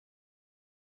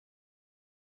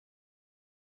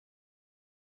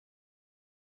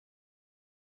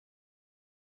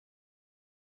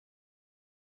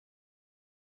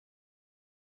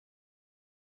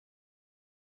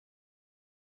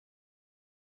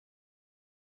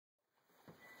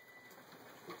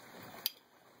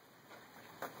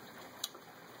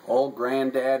Old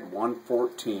Granddad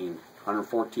 114,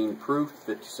 114 proof,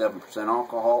 57%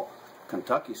 alcohol,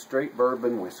 Kentucky straight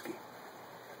bourbon whiskey.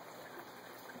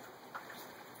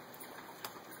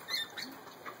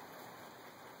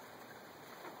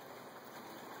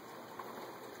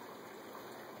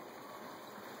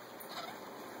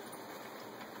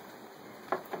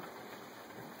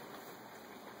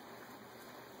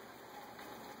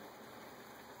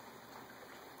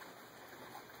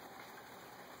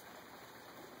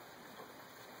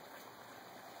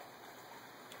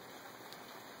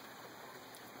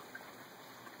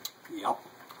 Yep,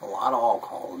 a lot of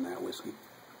alcohol in that whiskey.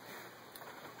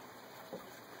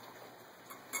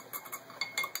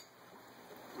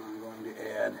 I'm going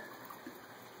to add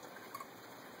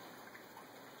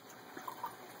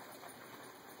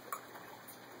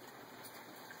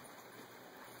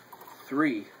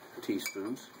three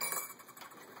teaspoons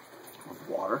of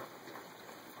water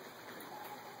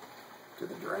to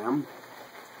the dram.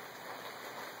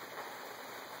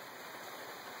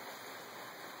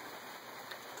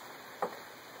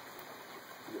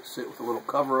 Sit with a little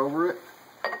cover over it.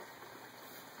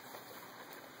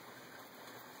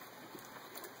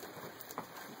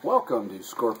 Welcome to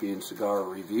Scorpion Cigar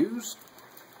Reviews.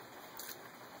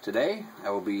 Today I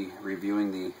will be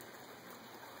reviewing the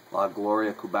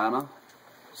Gloria Cubana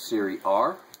Serie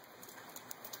R.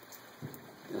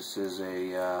 This is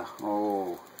a,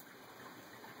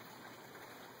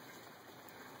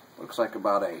 looks like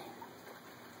about a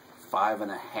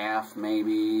 5.5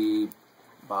 maybe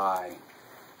by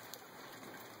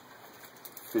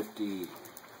 54,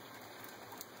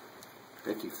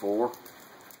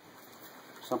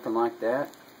 something like that.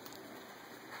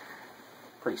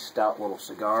 Pretty stout little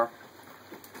cigar.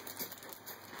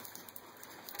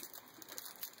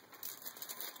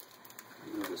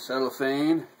 Move the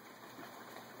cellophane.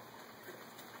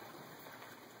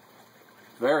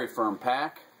 Very firm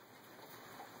pack.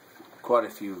 Quite a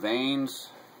few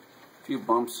veins, a few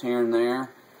bumps here and there.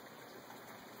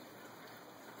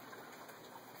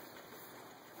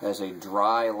 Has a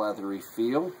dry, leathery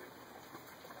feel.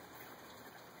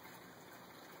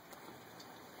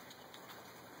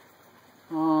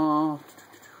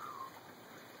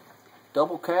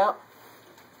 Double cap.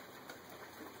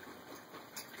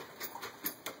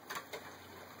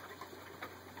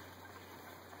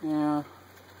 Yeah.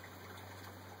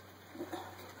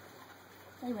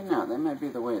 Maybe not. That might be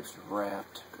the way it's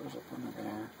wrapped. Goes up into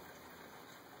there.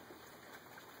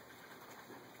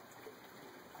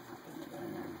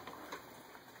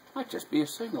 Might just be a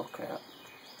single cap.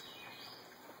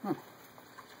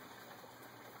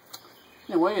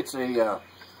 Anyway, it's a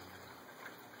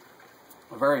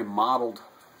very mottled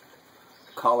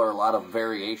color, a lot of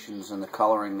variations in the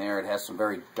coloring there. It has some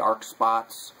very dark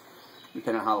spots,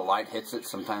 depending on how the light hits it,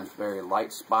 sometimes very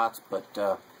light spots, but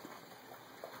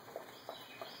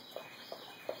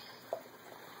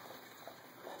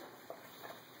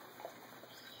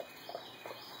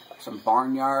some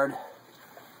barnyard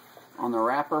on the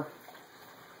wrapper.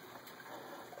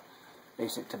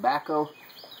 Basic tobacco.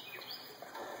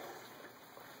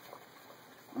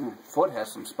 Foot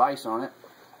has some spice on it.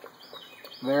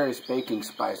 Various baking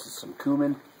spices, some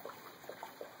cumin.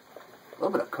 A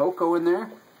little bit of cocoa in there.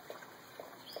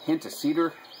 Hint of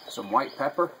cedar. Some white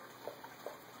pepper.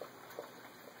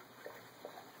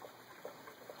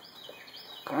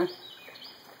 Okay.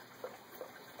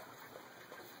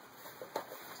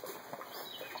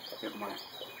 Get my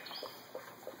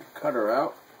cutter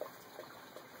out.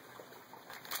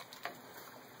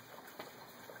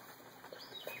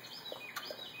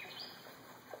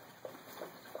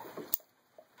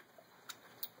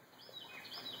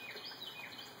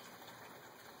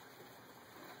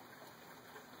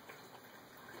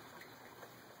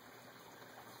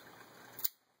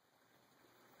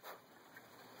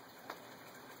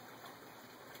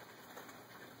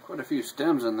 Quite a few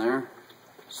stems in there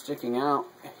sticking out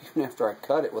even after I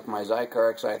cut it with my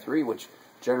Cigar XI3, which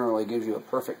generally gives you a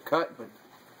perfect cut, but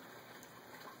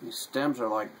these stems are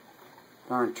like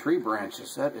darn tree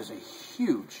branches. That is a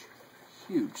huge,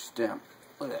 huge stem.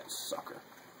 Look at that sucker.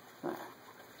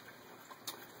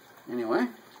 Anyway,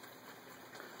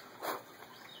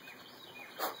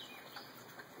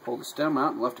 pulled the stem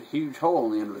out and left a huge hole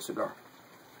in the end of the cigar.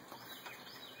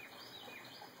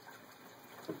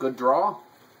 A good draw.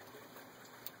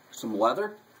 Some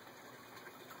leather,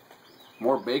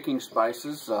 more baking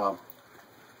spices, a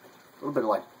little bit of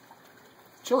like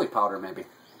chili powder maybe.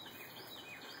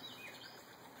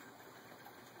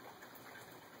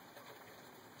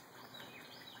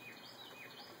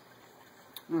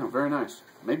 Oh, very nice.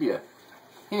 Maybe a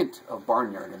hint of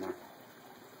barnyard in there.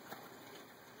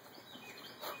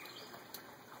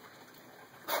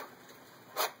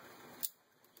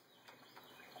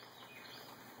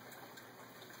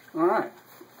 Alright.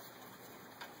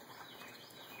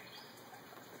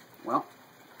 Well,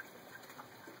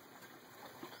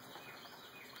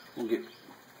 we'll get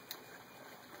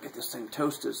this thing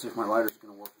toasted, see if my lighter's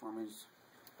going to work for me. It's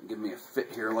been giving me a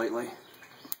fit here lately.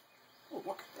 Oh,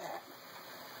 look at that.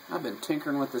 I've been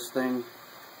tinkering with this thing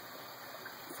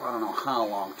for I don't know how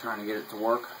long, trying to get it to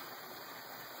work.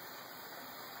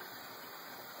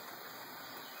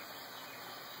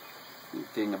 The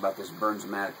thing about this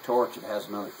Bernzomatic torch, it has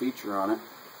another feature on it.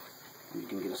 You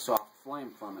can get a soft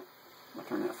flame from it. I'll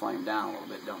turn that flame down a little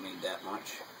bit, don't need that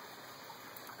much.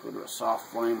 Go to a soft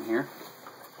flame here.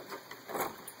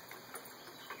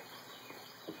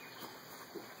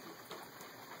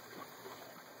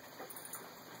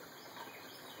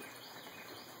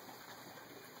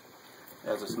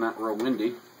 As it's not real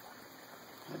windy,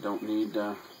 I don't need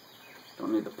the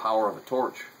power of a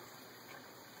torch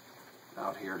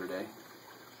out here today.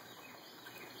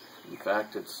 In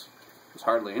fact, it's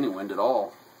hardly any wind at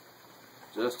all.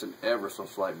 Just an ever so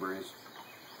slight breeze.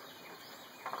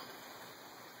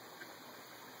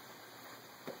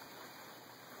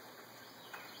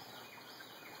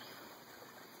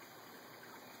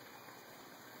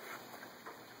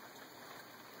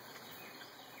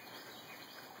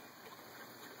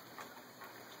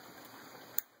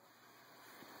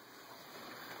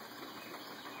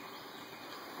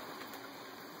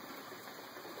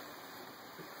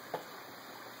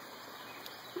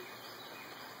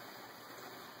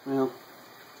 Well,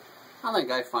 I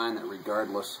think I find that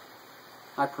regardless,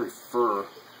 I prefer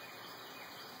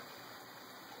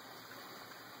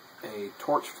a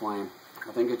torch flame.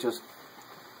 I think it just,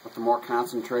 with the more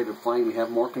concentrated flame, you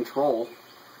have more control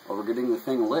over getting the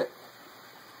thing lit.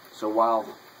 So while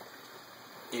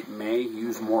it may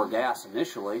use more gas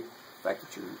initially, the fact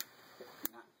that you're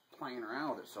not playing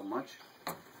around with it so much,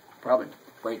 probably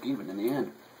break even in the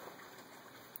end.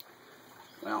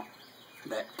 Well,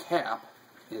 that cap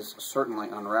is certainly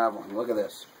unraveling. Look at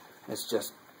this. It's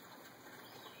just,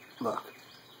 look,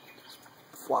 it's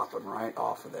flopping right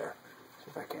off of there.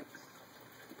 See if I can.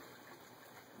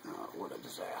 Oh, what a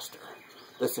disaster.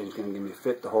 This thing's going to give me a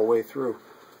fit the whole way through.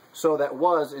 So that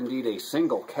was indeed a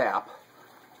single cap.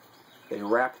 They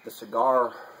wrapped the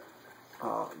cigar,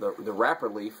 the wrapper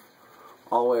leaf,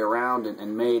 all the way around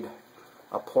and made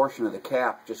a portion of the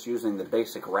cap just using the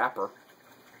basic wrapper.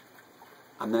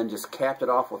 And then just capped it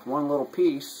off with one little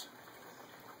piece,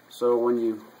 so when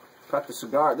you cut the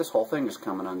cigar, this whole thing is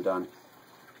coming undone.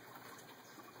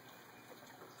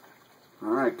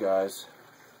 Alright guys,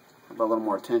 how about a little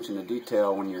more attention to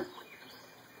detail when you're,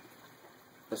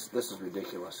 this is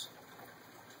ridiculous.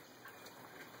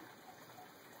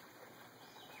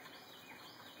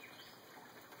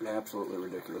 Absolutely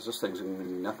ridiculous. This thing's going to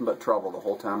be nothing but trouble the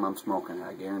whole time I'm smoking it,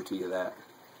 I guarantee you that.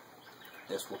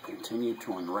 This will continue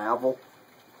to unravel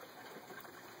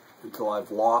until I've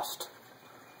lost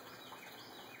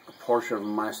a portion of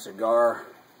my cigar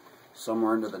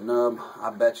somewhere into the nub, I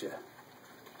bet you.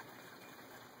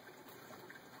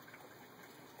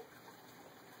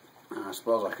 I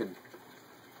suppose I could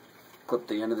clip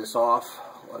the end of this off,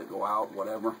 let it go out,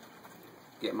 whatever.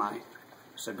 Get my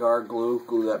cigar glue,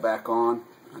 glue that back on,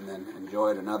 and then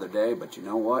enjoy it another day. But you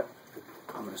know what?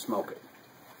 I'm going to smoke it.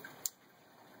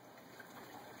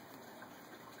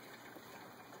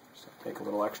 Take a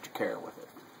little extra care with it.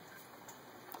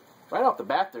 Right off the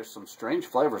bat, there's some strange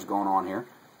flavors going on here.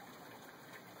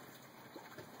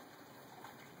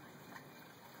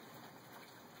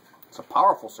 It's a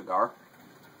powerful cigar.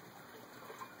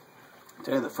 I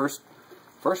tell you, the first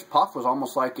puff was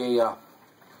almost like a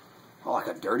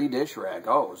dirty dish rag.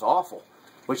 Oh, it was awful.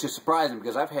 Which is surprising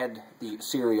because I've had the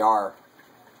Serie R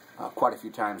quite a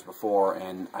few times before,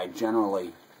 and I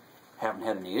generally haven't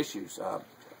had any issues.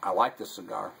 I like this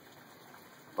cigar.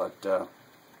 But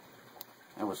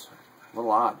it was a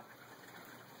little odd.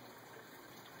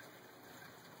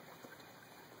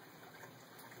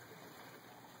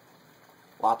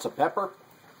 Lots of pepper.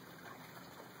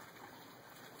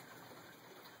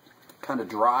 Kind of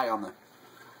dry on the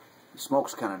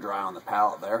smoke's kind of dry on the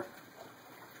palate there.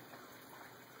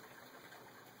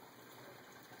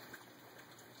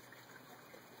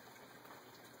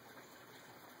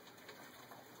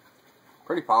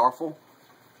 Pretty powerful.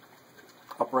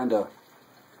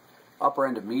 Upper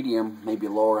end of medium, maybe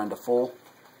lower end of full.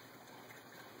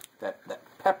 That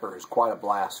pepper is quite a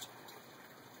blast.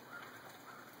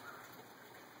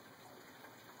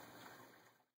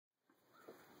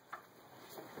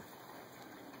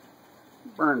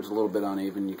 Burns a little bit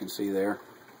uneven, you can see there.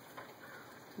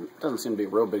 It doesn't seem to be a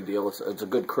real big deal. It's a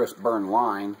good crisp burn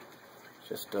line. It's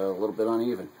just a little bit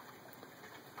uneven.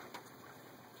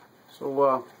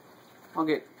 So I'll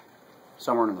get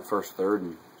somewhere in the first third,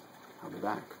 and I'll be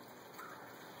back.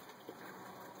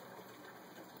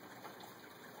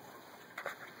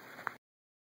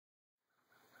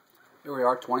 Here we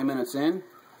are, 20 minutes in.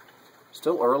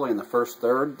 Still early in the first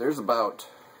third. There's about,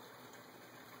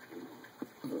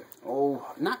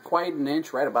 not quite an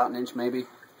inch, right about an inch maybe,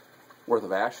 worth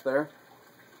of ash there.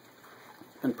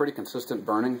 Been pretty consistent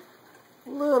burning. A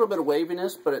little bit of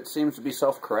waviness, but it seems to be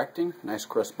self-correcting. Nice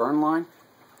crisp burn line.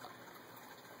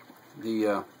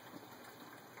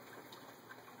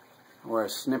 Where I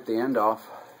snipped the end off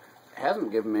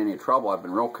hasn't given me any trouble. I've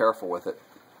been real careful with it.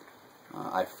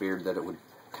 I feared that it would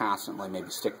constantly maybe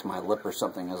stick to my lip or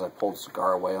something as I pulled the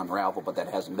cigar away, unravel, but that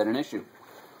hasn't been an issue.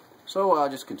 So I'll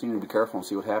just continue to be careful and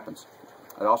see what happens.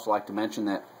 I'd also like to mention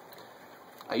that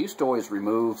I used to always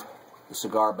remove the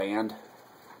cigar band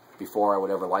before I would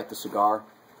ever light the cigar.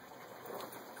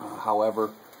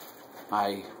 However,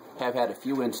 I have had a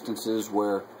few instances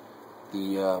where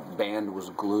the band was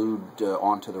glued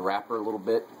onto the wrapper a little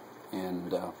bit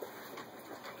and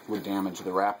would damage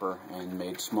the wrapper and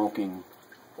made smoking,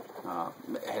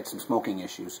 had some smoking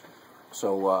issues.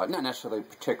 So not necessarily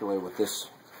particularly with this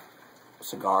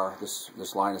cigar,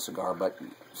 this line of cigar, but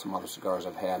some other cigars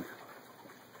I've had.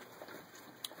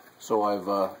 So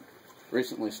I've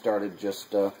recently started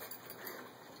just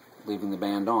leaving the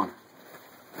band on.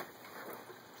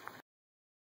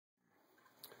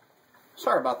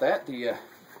 Sorry about that. The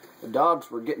dogs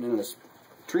were getting into this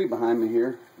tree behind me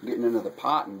here, getting into the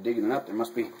pot and digging it up. There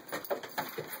must be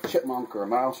a chipmunk or a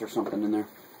mouse or something in there.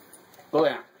 Go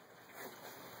down.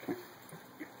 Okay.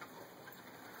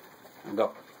 And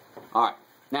go. Alright,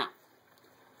 now,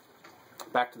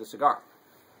 back to the cigar.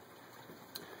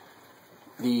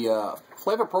 The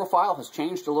flavor profile has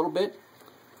changed a little bit.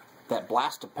 That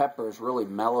blast of pepper is really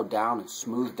mellowed down and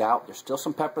smoothed out. There's still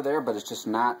some pepper there, but it's just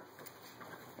not,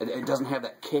 it doesn't have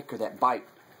that kick or that bite.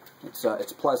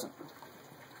 It's pleasant.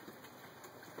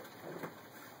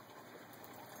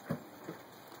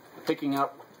 Picking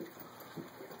up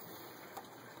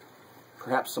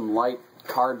perhaps some light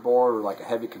cardboard or like a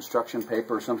heavy construction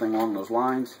paper or something along those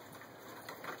lines.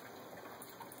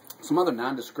 Some other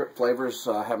nondescript flavors,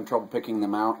 having trouble picking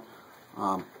them out.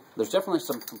 There's definitely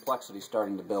some complexity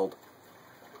starting to build.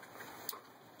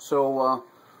 So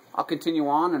I'll continue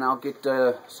on and I'll get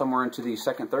somewhere into the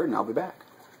second third and I'll be back.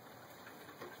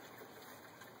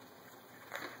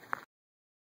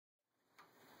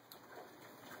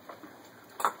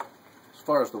 As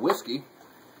far as the whiskey,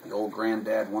 the Old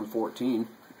Granddad 114,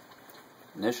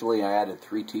 initially I added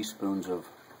 3 teaspoons of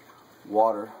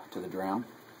water to the dram.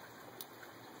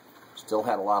 Still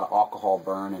had a lot of alcohol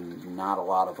burn and not a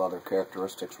lot of other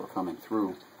characteristics were coming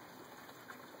through.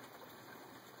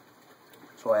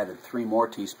 So I added 3 more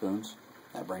teaspoons.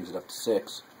 That brings it up to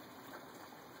 6.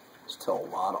 Still a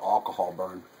lot of alcohol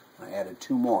burn. I added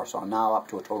 2 more, so I'm now up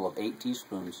to a total of 8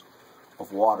 teaspoons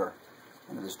of water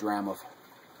into this dram of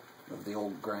the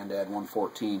Old Granddad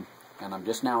 114. And I'm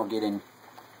just now getting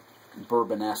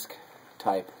bourbon-esque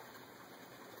type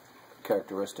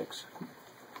characteristics.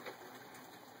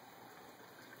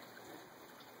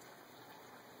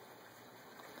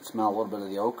 Smell a little bit of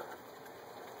the oak.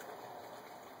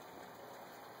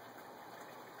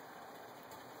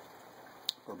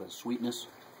 A little bit of sweetness.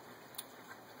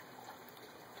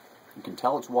 You can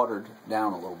tell it's watered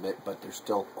down a little bit, but there's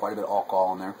still quite a bit of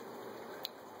alcohol in there.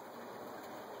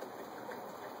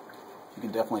 You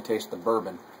can definitely taste the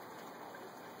bourbon.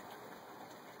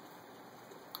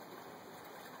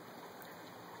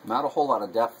 Not a whole lot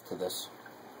of depth to this.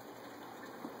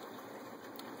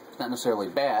 Not necessarily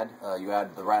bad. You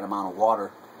add the right amount of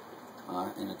water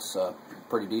and it's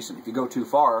pretty decent. If you go too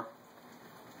far,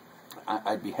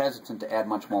 I'd be hesitant to add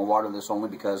much more water to this, only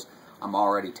because I'm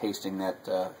already tasting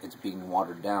that it's being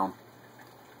watered down.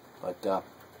 But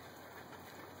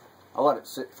I'll let it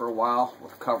sit for a while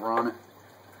with a cover on it.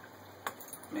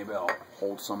 Maybe I'll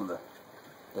hold some of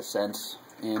the scents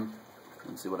in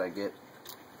and see what I get.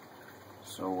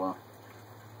 So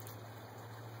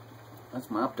that's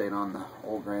my update on the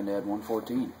Old Granddad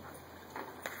 114.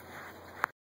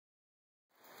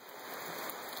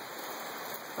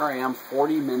 Here I am,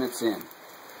 40 minutes in.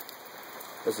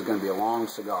 This is going to be a long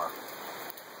cigar.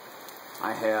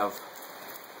 I have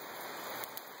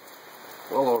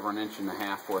well over 1.5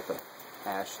 inches worth of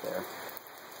ash there.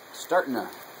 It's starting to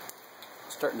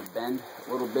bend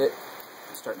a little bit.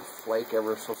 It's starting to flake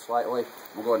ever so slightly.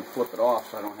 I'll go ahead and flip it off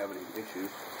so I don't have any issues.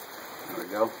 There we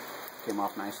go. Came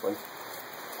off nicely.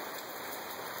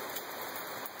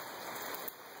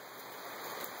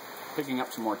 Picking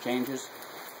up some more changes.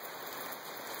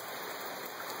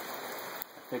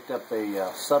 I picked up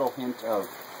a subtle hint of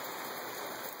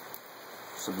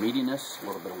some meatiness, a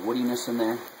little bit of woodiness in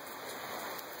there.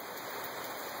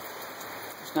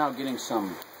 Just now getting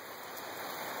some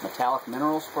metallic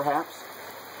minerals, perhaps.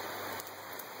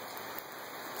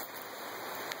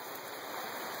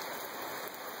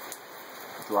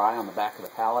 Dry on the back of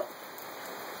the palate.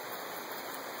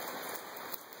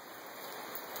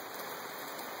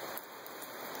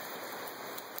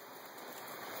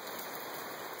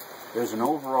 There's an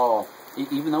overall,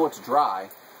 even though it's dry,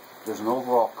 there's an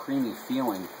overall creamy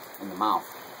feeling in the mouth.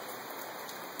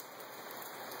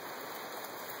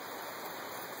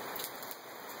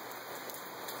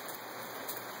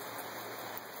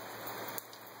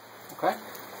 Okay,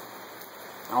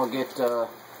 I'll get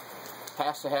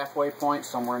past the halfway point,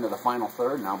 somewhere into the final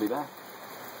third, and I'll be back.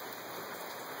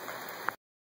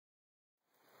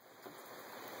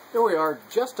 Here we are,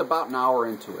 just about an hour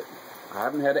into it. I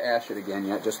haven't had to ash it again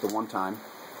yet, just the one time.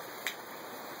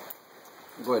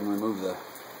 I'll go ahead and remove the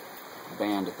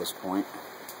band at this point.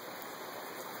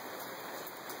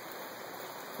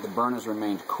 The burn has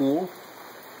remained cool.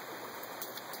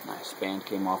 Nice, band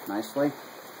came off nicely.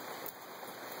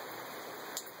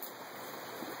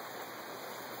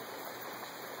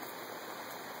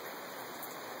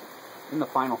 In the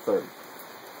final third.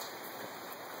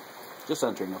 Just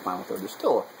entering the final third. There's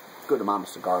still a good amount of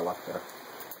cigar left there.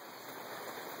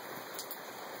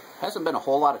 Hasn't been a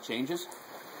whole lot of changes.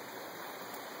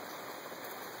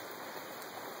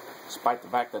 Despite the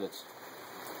fact that it's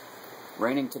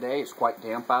raining today, it's quite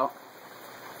damp out.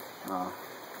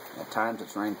 At times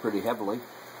it's rained pretty heavily.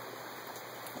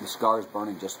 The cigar is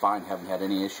burning just fine, haven't had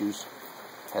any issues.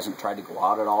 Hasn't tried to go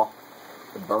out at all.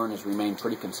 The burn has remained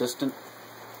pretty consistent.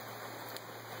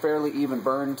 Fairly even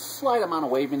burn, slight amount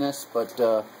of waviness, but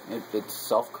it's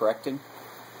self-correcting.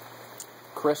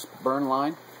 Crisp burn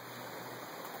line.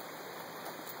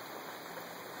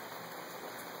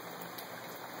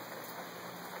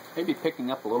 Maybe picking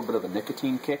up a little bit of a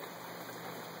nicotine kick.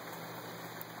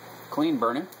 Clean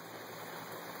burning.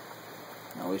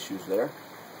 No issues there.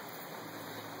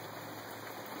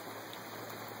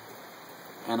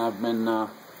 And I've been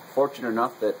fortunate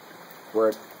enough that where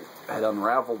it had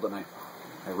unraveled and I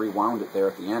rewound it there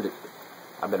at the end,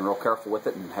 I've been real careful with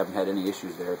it and haven't had any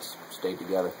issues there. It's stayed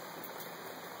together.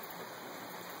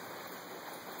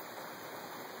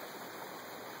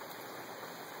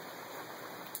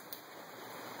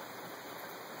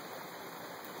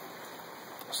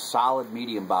 Solid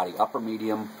medium body, upper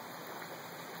medium.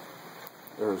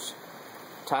 There's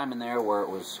time in there where it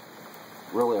was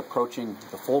really approaching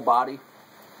the full body.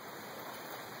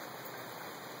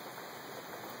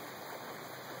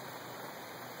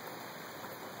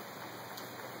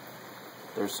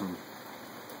 There's some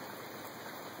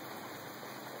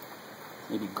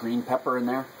maybe green pepper in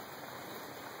there.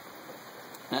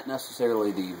 Not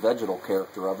necessarily the vegetal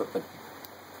character of it, but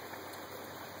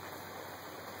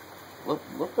a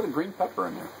little bit of green pepper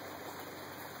in there.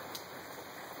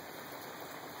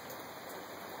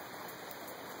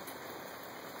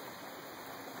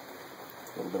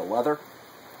 A little bit of leather.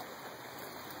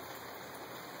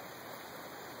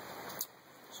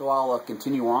 So I'll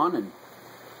continue on and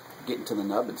get into the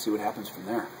nub and see what happens from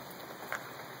there.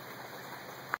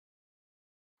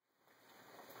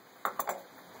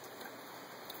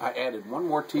 I added 1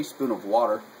 more teaspoon of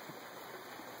water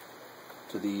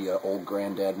to the Old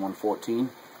Granddad 114.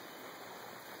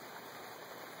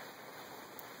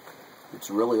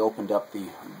 It's really opened up the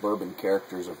bourbon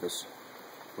characters of this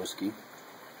whiskey.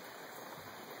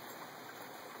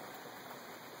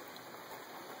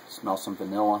 Smell some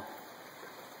vanilla,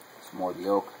 some more of the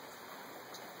oak.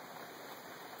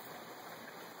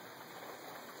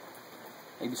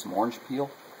 Maybe some orange peel.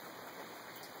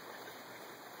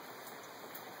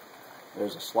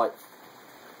 There's a slight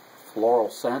floral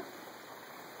scent.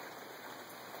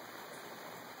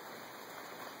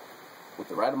 With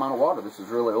the right amount of water, this is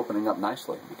really opening up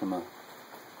nicely. Become a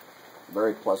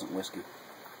very pleasant whiskey.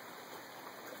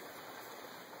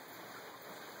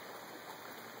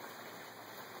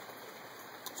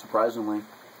 Surprisingly,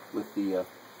 with the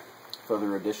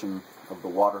further addition of the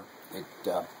water, it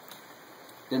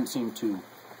didn't seem to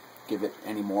give it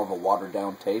any more of a watered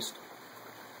down taste.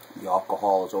 The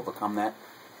alcohol has overcome that,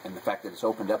 and the fact that it's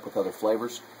opened up with other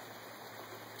flavors,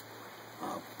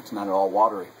 it's not at all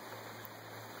watery.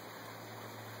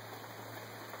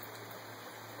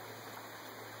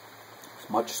 It's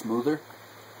much smoother.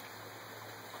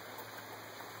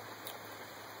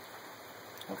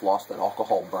 I've lost that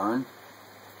alcohol burn,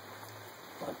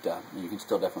 but you can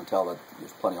still definitely tell that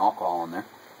there's plenty of alcohol in there.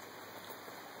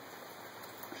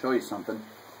 I'll show you something.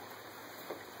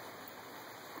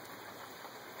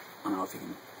 I don't know if you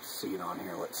can see it on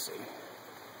here. Let's see.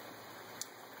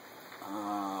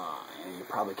 You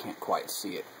probably can't quite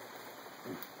see it.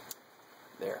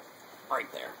 There,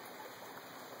 right there.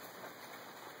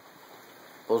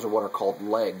 Those are what are called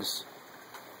legs.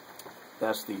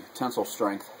 That's the tensile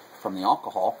strength from the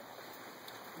alcohol.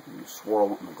 You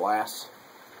swirl it in the glass,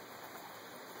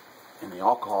 and the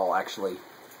alcohol actually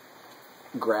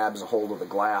grabs a hold of the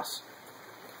glass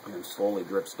and then slowly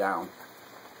drips down.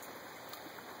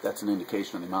 That's an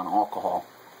indication of the amount of alcohol,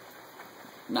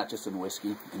 not just in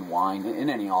whiskey, in wine, in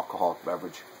any alcoholic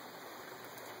beverage.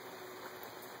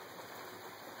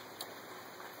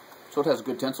 So it has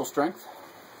good tensile strength,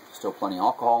 still plenty of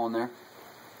alcohol in there.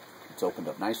 It's opened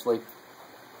up nicely.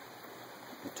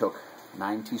 It took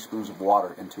 9 teaspoons of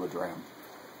water into a dram.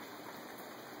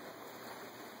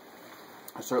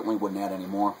 I certainly wouldn't add any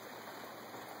more.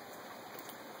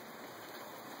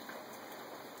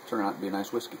 Turned out to be a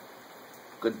nice whiskey.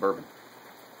 Good bourbon.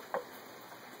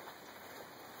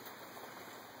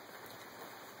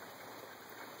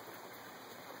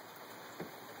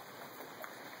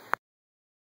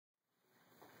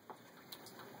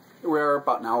 Here we are,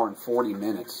 about an hour and 40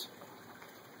 minutes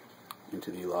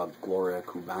into the Gloria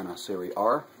Cubana Serie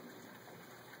R.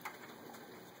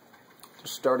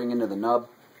 Just starting into the nub.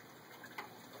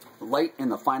 Late in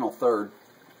the final third,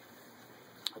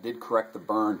 I did correct the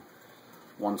burn.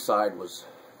 One side was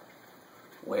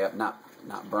way up, not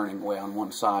burning, way on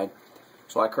one side.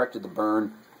 So I corrected the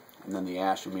burn, and then the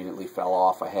ash immediately fell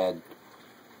off. I had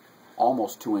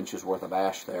almost 2 inches worth of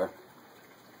ash there.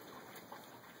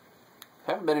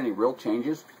 Haven't been any real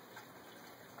changes.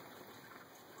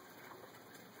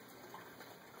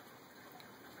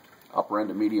 Upper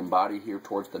end of medium body here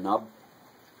towards the nub.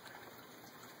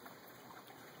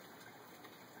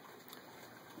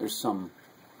 There's some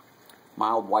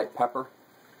mild white pepper.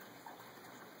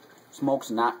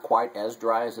 Smoke's not quite as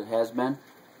dry as it has been.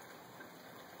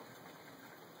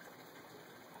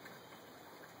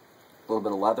 A little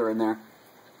bit of leather in there.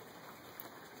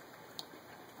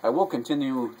 I will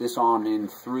continue this on in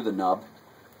through the nub,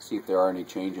 see if there are any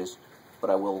changes, but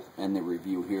I will end the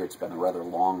review here. It's been a rather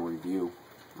long review,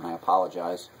 and I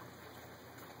apologize.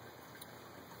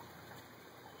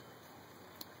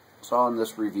 Saw in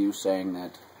this review saying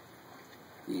that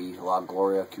the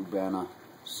Gloria Cubana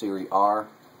Serie R,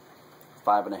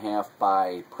 5.5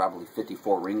 by probably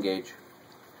 54 ring gauge,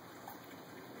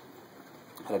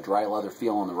 had a dry leather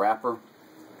feel on the wrapper,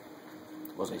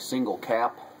 was a single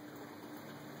cap.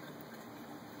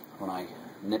 When I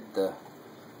nipped the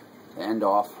end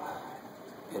off,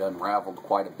 it unraveled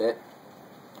quite a bit.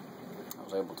 I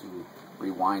was able to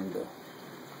rewind the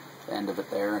end of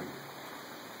it there, and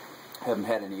haven't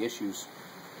had any issues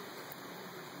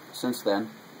since then,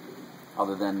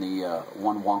 other than the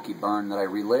one wonky burn that I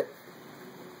relit.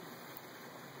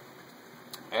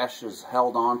 Ash is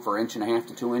held on for 1.5 inches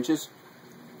to 2 inches.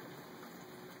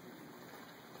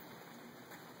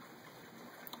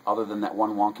 Other than that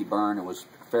one wonky burn, it was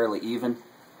fairly even,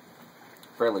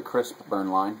 fairly crisp burn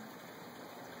line.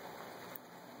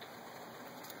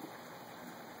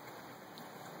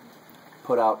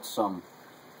 Put out some,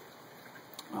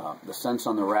 the scents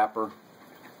on the wrapper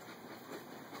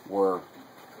were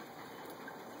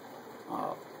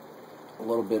a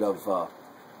little bit of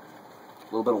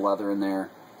leather in there,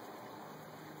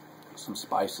 some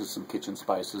spices, some kitchen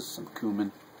spices, some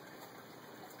cumin.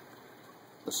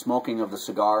 The smoking of the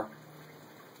cigar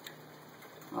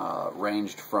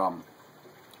ranged from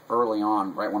early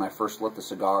on, right when I first lit the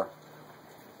cigar,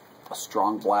 a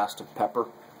strong blast of pepper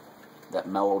that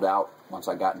mellowed out once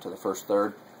I got into the first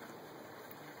third.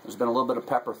 There's been a little bit of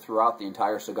pepper throughout the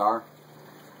entire cigar.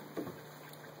 A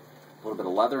little bit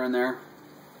of leather in there,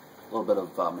 a little bit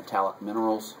of metallic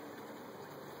minerals,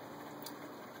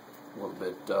 a little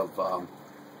bit of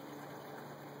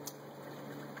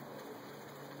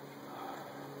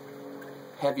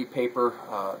heavy paper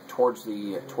towards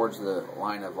the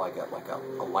line of like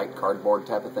a light cardboard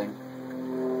type of thing.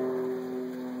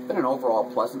 Been an overall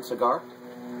pleasant cigar.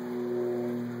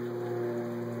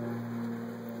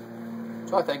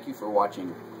 So I thank you for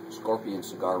watching Scorpion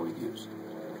Cigar Reviews.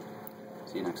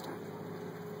 See you next time.